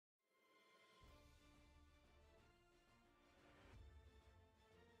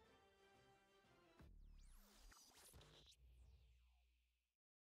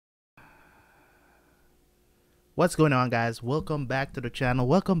What's going on, guys? Welcome back to the channel.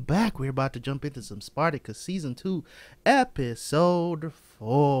 Welcome back. We're about to jump into some Spartacus Season 2, Episode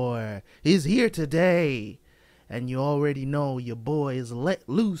 4. He's here today. And you already know your boy is let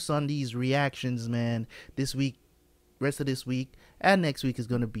loose on these reactions, man. This week, rest of this week, and next week is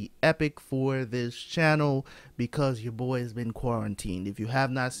going to be epic for this channel because your boy has been quarantined. If you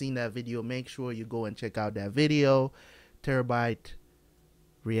have not seen that video, make sure you go and check out that video. Terabyt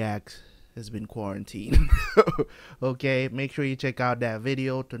reacts has been quarantined. Okay, make sure you check out that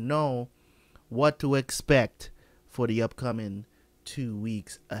video to know what to expect for the upcoming 2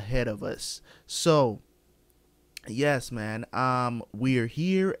 weeks ahead of us. So yes, man, we're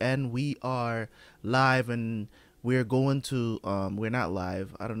here and we are live, and we're going to we're not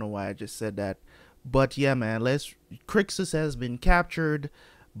live. I don't know why I just said that, but yeah, man, Crixus has been captured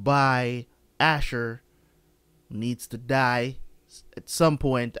by Asher. Needs to die at some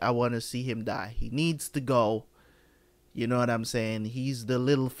point. I want to see him die. He needs to go. You know what I'm saying? He's the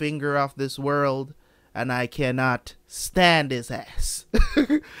little finger of this world, and I cannot stand his ass.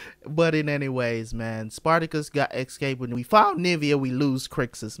 But in any ways, man, Spartacus got escaped. When we found Ilithyia, we lose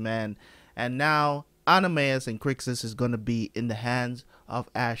Crixus, man. And now Animeus and Crixus is going to be in the hands of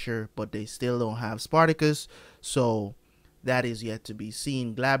Asher, but they still don't have Spartacus. So that is yet to be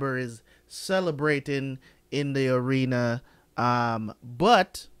seen. Glaber is celebrating in the arena.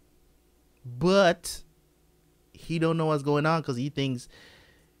 But he don't know what's going on because he thinks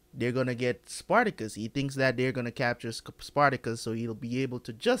they're gonna get Spartacus. He thinks that they're gonna capture Spartacus, so he'll be able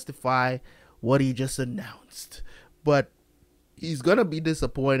to justify what he just announced. But he's gonna be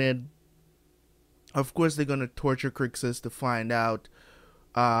disappointed. Of course, they're gonna torture Crixus to find out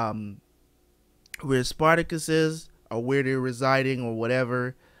where Spartacus is or where they're residing or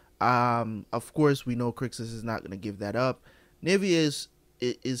whatever. Of course, we know Crixus is not gonna give that up. Ilithyia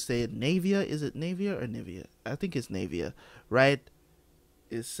is saying Navia. Is it Navia or Nivea? I think it's Navia, right?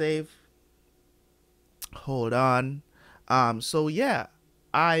 Is safe. Hold on. So yeah,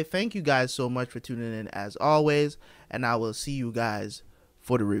 I thank you guys so much for tuning in as always, and I will see you guys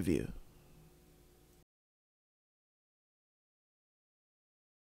for the review.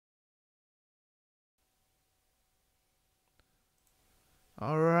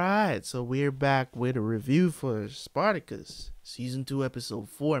 Alright, so we're back with a review for Spartacus, Season 2, Episode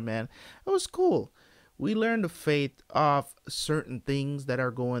 4, man. It was cool. We learned the fate of certain things that are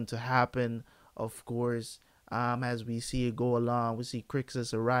going to happen, of course, as we see it go along. We see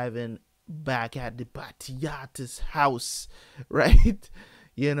Crixus arriving back at the Batiatus house, right?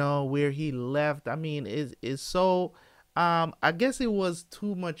 You know, where he left. I mean, is so, I guess it was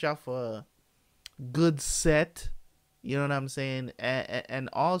too much of a good set, you know what I'm saying, and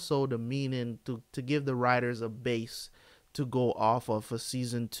also the meaning to give the writers a base to go off of for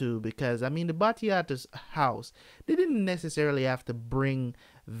season 2, because I mean the Batiatus house, they didn't necessarily have to bring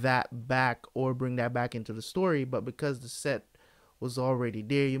that back or bring that back into the story, but because the set was already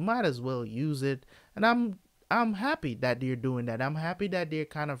there, you might as well use it. And I'm happy that they're doing that. I'm happy that they're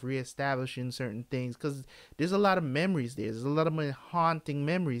kind of reestablishing certain things, because there's a lot of memories there. There's a lot of haunting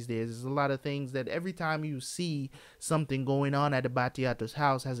memories there. There's a lot of things that every time you see something going on at the Batiatus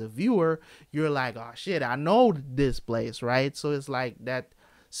house as a viewer, you're like, oh shit, I know this place, right? So it's like that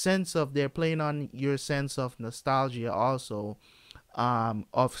sense of, they're playing on your sense of nostalgia also,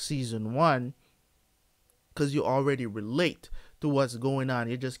 of season 1, because you already relate to what's going on.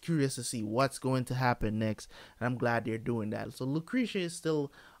 You're just curious to see what's going to happen next, and I'm glad they're doing that. So Lucretia is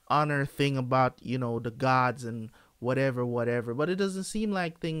still on her thing about, you know, the gods and whatever, but it doesn't seem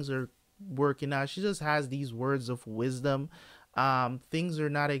like things are working out. She just has these words of wisdom. Things are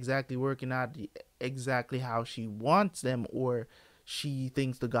not exactly working out exactly how she wants them, or she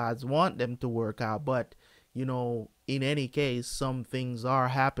thinks the gods want them to work out, but you know, in any case, some things are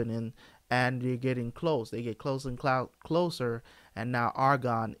happening and they're getting close. They get closer and closer, and now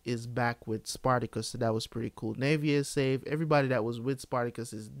Argon is back with Spartacus, so that was pretty cool. Navia is safe. Everybody that was with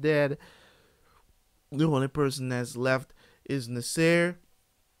Spartacus is dead. The only person that's left is Nasir,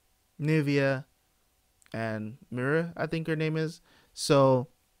 Nivea, and Mira, I think her name is. So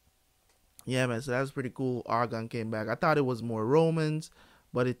yeah, man, so that was pretty cool. Argon came back. I thought it was more Romans,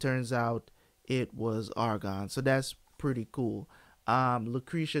 but it turns out it was Argon, so that's pretty cool.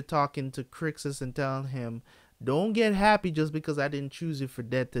 Lucretia talking to Crixus and telling him, don't get happy just because I didn't choose you for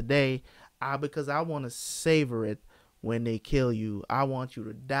death today, because I want to savor it when they kill you. I want you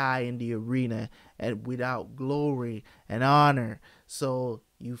to die in the arena and without glory and honor, so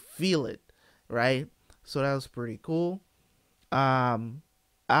you feel it, right? So that was pretty cool. I'm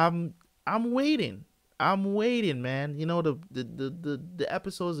I'm waiting. I'm waiting, man. You know, the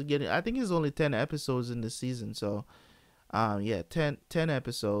episodes are getting. I think it's only 10 episodes in the season, so yeah, 10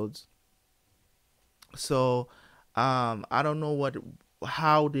 episodes. So I don't know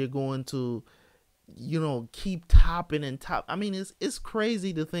how they're going to, keep topping and top. I mean, it's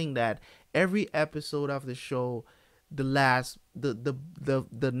crazy to think that every episode of the show, the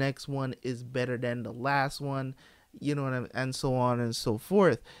next one is better than the last one, and so on and so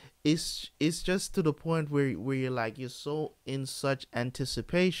forth. It's just to the point where you're like, you're so in such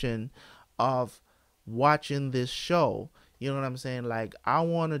anticipation of watching this show. You know what I'm saying? Like, I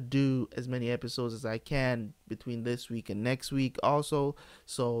want to do as many episodes as I can between this week and next week also.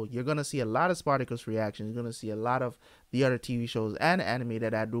 So you're going to see a lot of Spartacus reactions. You're going to see a lot of the other TV shows and anime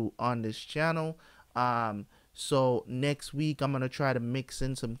that I do on this channel. So next week, I'm going to try to mix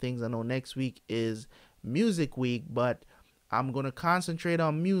in some things. I know next week is music week, but I'm going to concentrate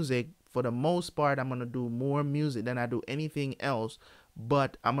on music. For the most part, I'm going to do more music than I do anything else.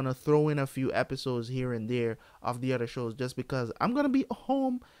 But I'm going to throw in a few episodes here and there of the other shows just because I'm going to be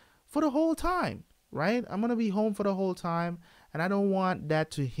home for the whole time, right? I'm going to be home for the whole time, and I don't want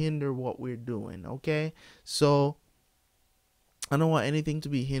that to hinder what we're doing, okay? So I don't want anything to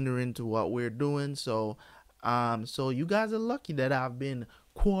be hindering to what we're doing. So you guys are lucky that I've been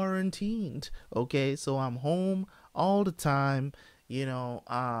quarantined, okay? So I'm home all the time,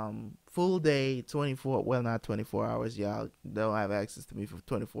 full day, 24, well, not 24 hours. Y'all don't have access to me for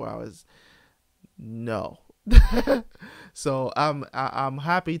 24 hours. No. So I'm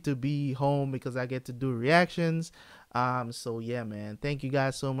happy to be home because I get to do reactions. So yeah, man, thank you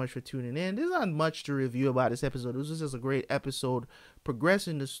guys so much for tuning in. There's not much to review about this episode. This was just a great episode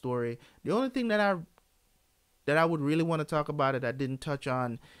progressing the story. The only thing that I would really want to talk about it I didn't touch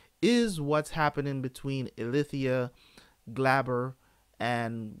on is what's happening between Ilithyia, Glaber,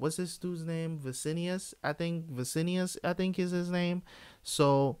 and what's this dude's name? Vicinius, I think is his name.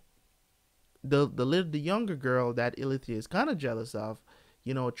 So the younger girl that Ilithyia is kind of jealous of,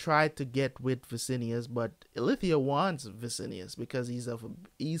 tried to get with Vicinius, but Ilithyia wants Vicinius because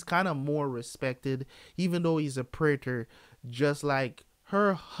he's kind of more respected, even though he's a predator, just like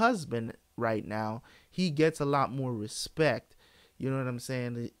her husband right now. He gets a lot more respect. You know what I'm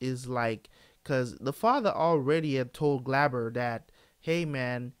saying? It is like, because the father already had told Glaber that, hey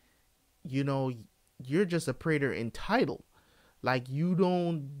man, you're just a predator in title. Like, you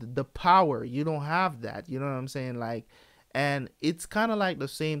don't, the power, you don't have that. You know what I'm saying? Like, and it's kind of like the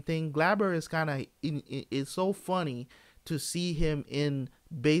same thing. Glaber is kind of, it's so funny to see him in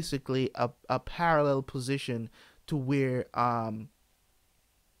basically a parallel position to where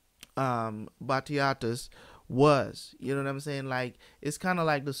Batiatus was. You know what I'm saying? Like, it's kind of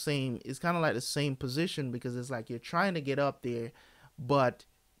like the same position, because it's like you're trying to get up there, but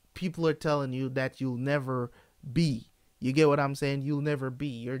people are telling you that you'll never be. You get what I'm saying? You'll never be.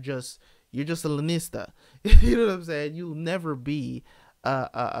 You're just a lanista. You know what I'm saying? You'll never be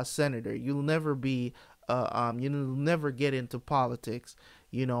a senator. You'll never be you'll never get into politics.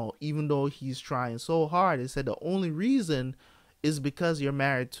 Even though he's trying so hard. He said the only reason is because you're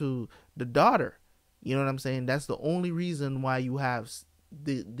married to the daughter. You know what I'm saying? That's the only reason why you have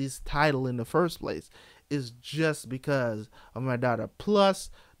this title in the first place, is just because of my daughter. Plus,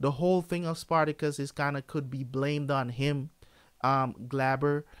 the whole thing of Spartacus is kind of could be blamed on him.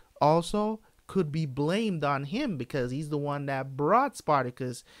 Glaber also could be blamed on him because he's the one that brought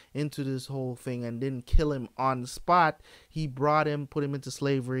Spartacus into this whole thing and didn't kill him on the spot. He brought him, put him into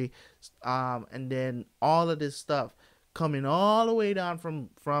slavery, and then all of this stuff coming all the way down from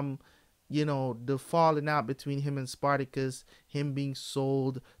the falling out between him and Spartacus, him being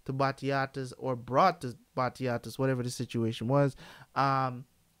sold to Batiatus or brought to Batiatus, whatever the situation was.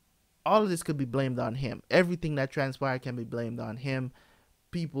 All of this could be blamed on him. Everything that transpired can be blamed on him.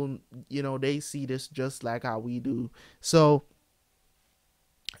 People, they see this just like how we do. So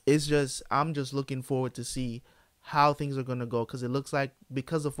I'm just looking forward to see how things are going to go, because it looks like,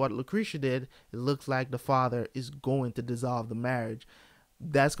 because of what Lucretia did, it looks like the father is going to dissolve the marriage.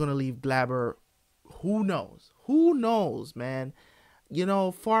 That's going to leave Glaber, who knows, man,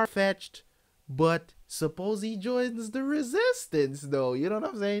 far-fetched, but suppose he joins the resistance, though. You know what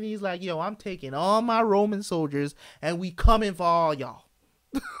I'm saying? He's like, I'm taking all my Roman soldiers and we coming for all y'all.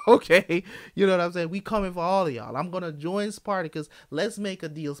 Okay, you know what I'm saying? We coming for all of y'all. I'm gonna join Spartacus. Let's make a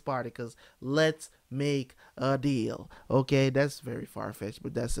deal, Spartacus. Let's make a deal. Okay, that's very far-fetched,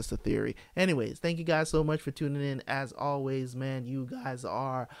 but that's just a theory. Anyways, thank you guys so much for tuning in. As always, man, you guys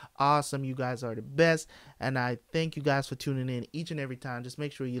are awesome. You guys are the best, and I thank you guys for tuning in each and every time. Just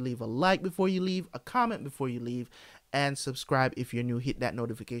make sure you leave a like before you leave, a comment before you leave, and subscribe if you're new. Hit that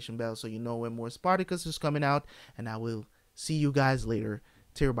notification bell so you know when more Spartacus is coming out, and I will see you guys later.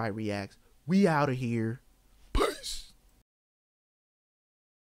 Terabyt Reacts. We out of here.